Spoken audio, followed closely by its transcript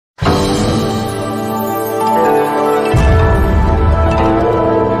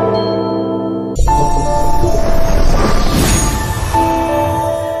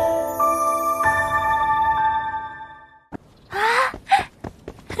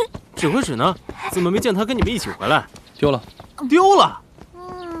指挥使呢？怎么没见他跟你们一起回来？丢了。丢了。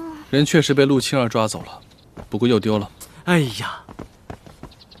人确实被陆青儿抓走了，不过又丢了。哎呀，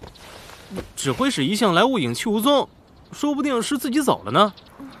指挥使一向来无影去无踪，说不定是自己走了呢。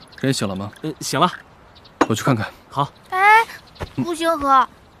人醒了吗？醒了。我去看看。好。哎，顾星河，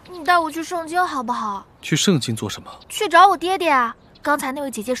你带我去圣经好不好？去圣经做什么？去找我爹爹啊！刚才那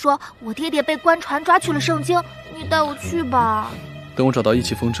位姐姐说我爹爹被官船抓去了圣经，你带我去吧。等我找到意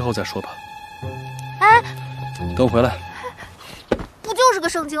气风之后再说吧。哎，等我回来。不就是个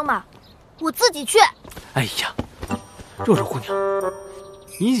圣经吗？我自己去。哎呀，若若姑娘，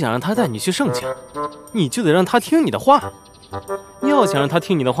你想让他带你去圣经，你就得让他听你的话。要想让他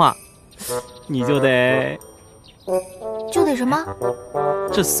听你的话，你就得什么？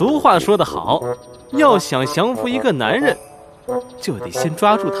这俗话说得好，要想降服一个男人，就得先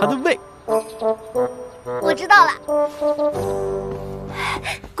抓住他的胃。我知道了。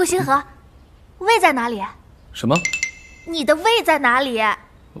顾星河，胃在哪里？什么？你的胃在哪里？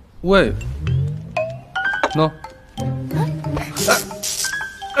胃。喏。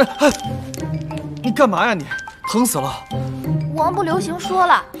你干嘛呀你？疼死了！王不留行说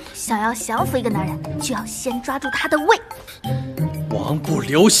了，想要降服一个男人，就要先抓住他的胃。王不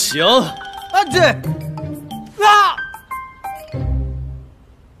留行！啊对！啊！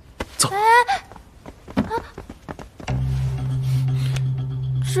走。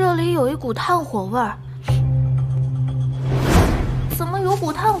这里有一股炭火味儿。怎么有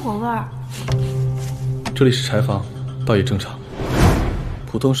股炭火味儿？这里是柴房，倒也正常。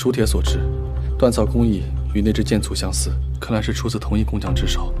普通熟铁所制，锻造工艺与那只剑簇相似，看来是出自同一工匠之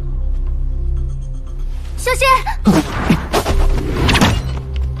手。小心！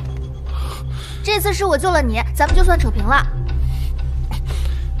这次是我救了你，咱们就算扯平了。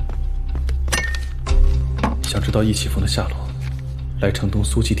想知道易启峰的下落，来城东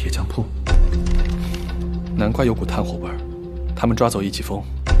苏记铁匠铺。难怪有股炭火味儿，他们抓走易启峰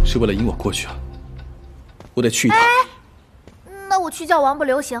是为了引我过去啊！我得去一趟。那我去叫王不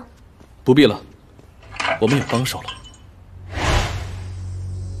留行。不必了，我们有帮手了。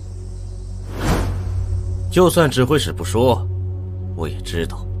就算指挥使不说，我也知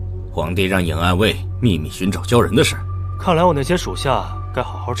道，皇帝让尹暗卫秘密寻找鲛人的事。看来我那些属下该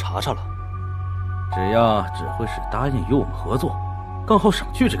好好查查了。只要指挥使答应与我们合作，刚好省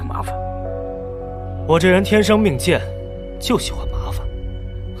去这个麻烦。我这人天生命贱，就喜欢麻烦。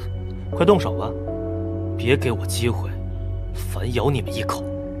快动手吧，别给我机会反咬你们一口。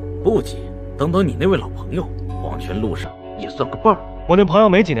不急，等等你那位老朋友，黄泉路上也算个伴儿。我那朋友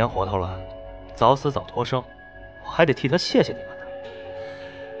没几年活头了，早死早脱生，我还得替他谢谢你们呢。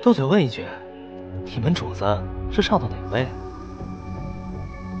多嘴问一句，你们主子是上头哪位？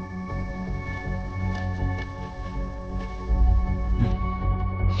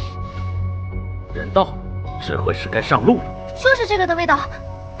人到，指挥使该上路了。就是这个的味道。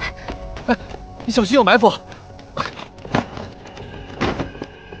哎，你小心有埋伏！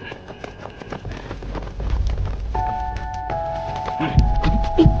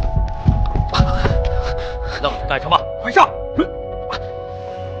让你干什么？快上！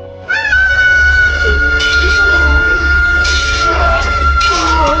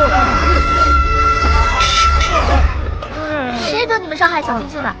谁准你们伤害小星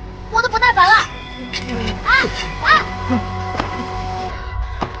星的？我都不耐烦了！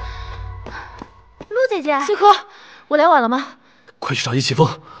陆姐姐，星河，我来晚了吗？快去找易启峰。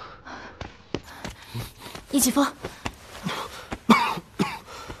易启峰，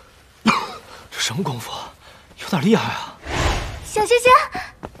这什么功夫？有点厉害啊！小星星，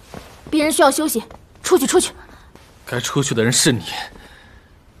别人需要休息，出去出去。该出去的人是你。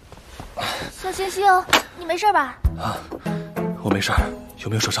小星星，你没事吧？啊，我没事，有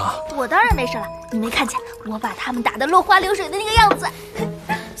没有受伤啊？我当然没事了，你没看见我把他们打得落花流水的那个样子？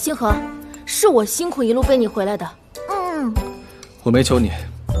星河，是我辛苦一路背你回来的。我没求你，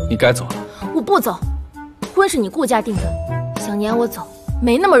你该走了。我不走，婚是你顾家定的，想撵我走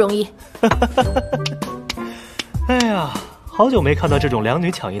没那么容易。哎呀，好久没看到这种两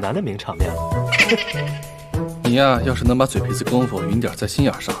女抢一男的名场面了。你呀，要是能把嘴皮子功夫匀点在心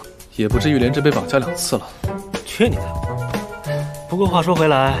眼上，也不至于连着被绑架2次了。去你的！不过话说回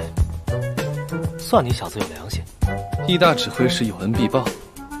来，算你小子有良心。易大指挥使有恩必报，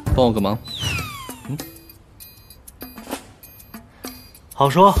帮我个忙。好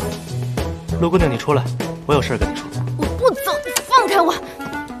说。陆姑娘，你出来，我有事跟你说。我不走，你放开我！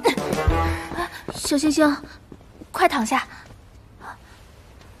小星星，快躺下。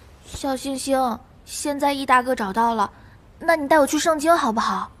小星星，现在易大哥找到了，那你带我去圣经好不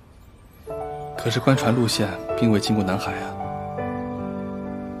好？可是官船路线并未经过南海啊。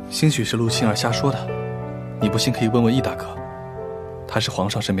兴许是陆青儿瞎说的，你不信可以问问易大哥，他是皇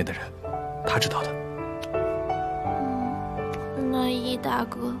上身边的人，他知道的。那易大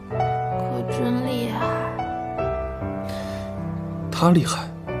哥可真厉害。他厉害，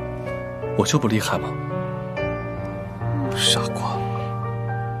我就不厉害吗？傻瓜。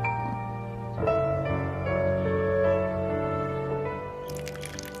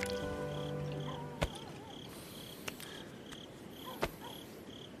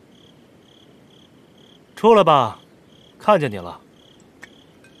出来吧，看见你了。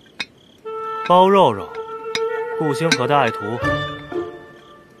包肉肉，顾星河的爱徒。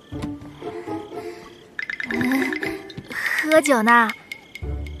喝酒呢？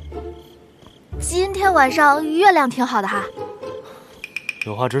今天晚上月亮挺好的哈。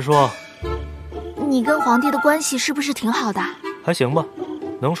有话直说。你跟皇帝的关系是不是挺好的？还行吧，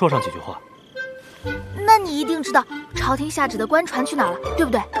能说上几句话。那你一定知道朝廷下旨的官船去哪了，对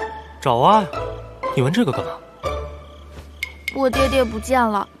不对？找啊呀！你问这个干嘛？我爹爹不见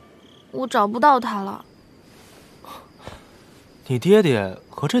了，我找不到他了。你爹爹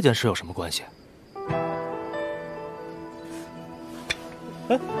和这件事有什么关系？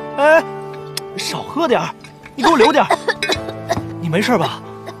哎，少喝点儿，你给我留点儿。你没事吧？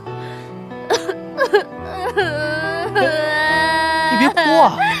你别哭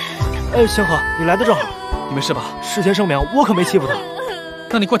啊！星河，你来的正好。你没事吧？事先声明，我可没欺负他。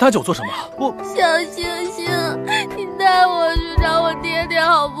那你灌他酒做什么？小星星，你带我去找我爹爹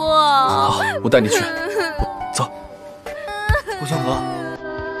好不好？好，我带你去。走。顾星河，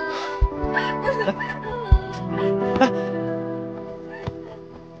来。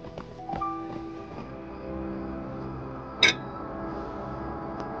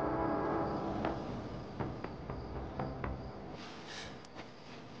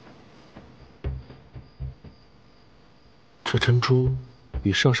这珍珠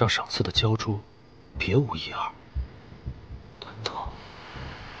与圣上赏赐的鲛珠别无一二，难道？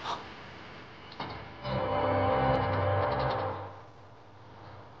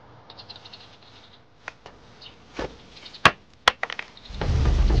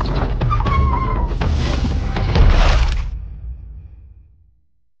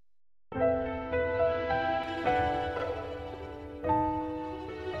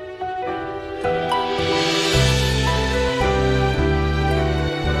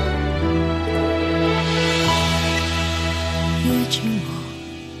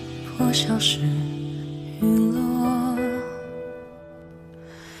消失陨落，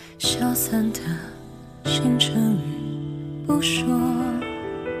消散的星辰与不说，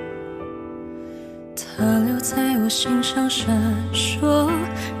它留在我心上闪烁，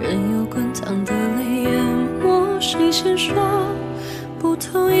任由滚烫的泪淹没。谁先说不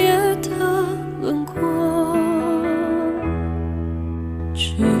同夜的轮廓？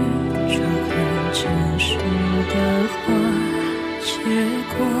执着看前世的花结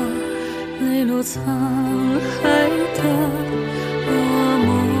果。泪落沧海的落寞，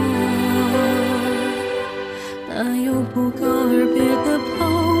那有不告而别的泡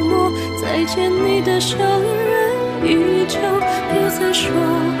沫？再见你的伤人依旧，别再说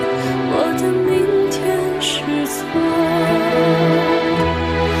我的明天是错。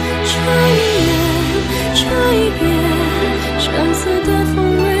这一夜，这一别，相思的风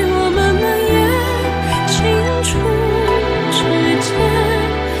为我们蔓延，清楚之间。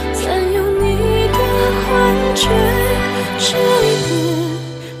这一别，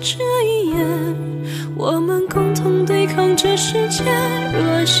这一眼，我们共同对抗这世界。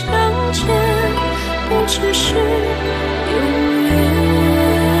若相见，不只是永远。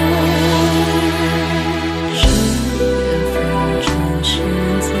是缘分出现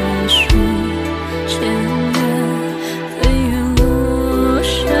在瞬间缘，飞越落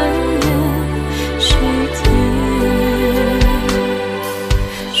山岩西天，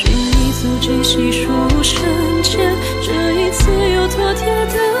寻你足迹细数深浅。这一次有妥帖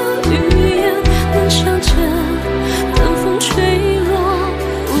的语言，能相见，等风吹落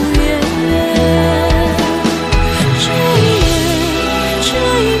无言。这一夜，这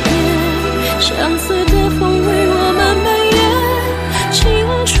一别，相思的风为我们蔓延，清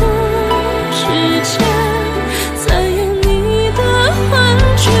楚之间，再有你的幻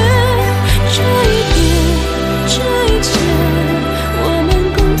觉。这一别，这一切，我们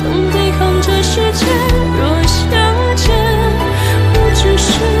共同对抗这世界。若相见，不只是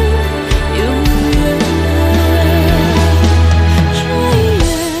永远。这一夜，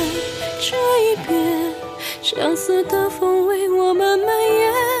这一别，相思的风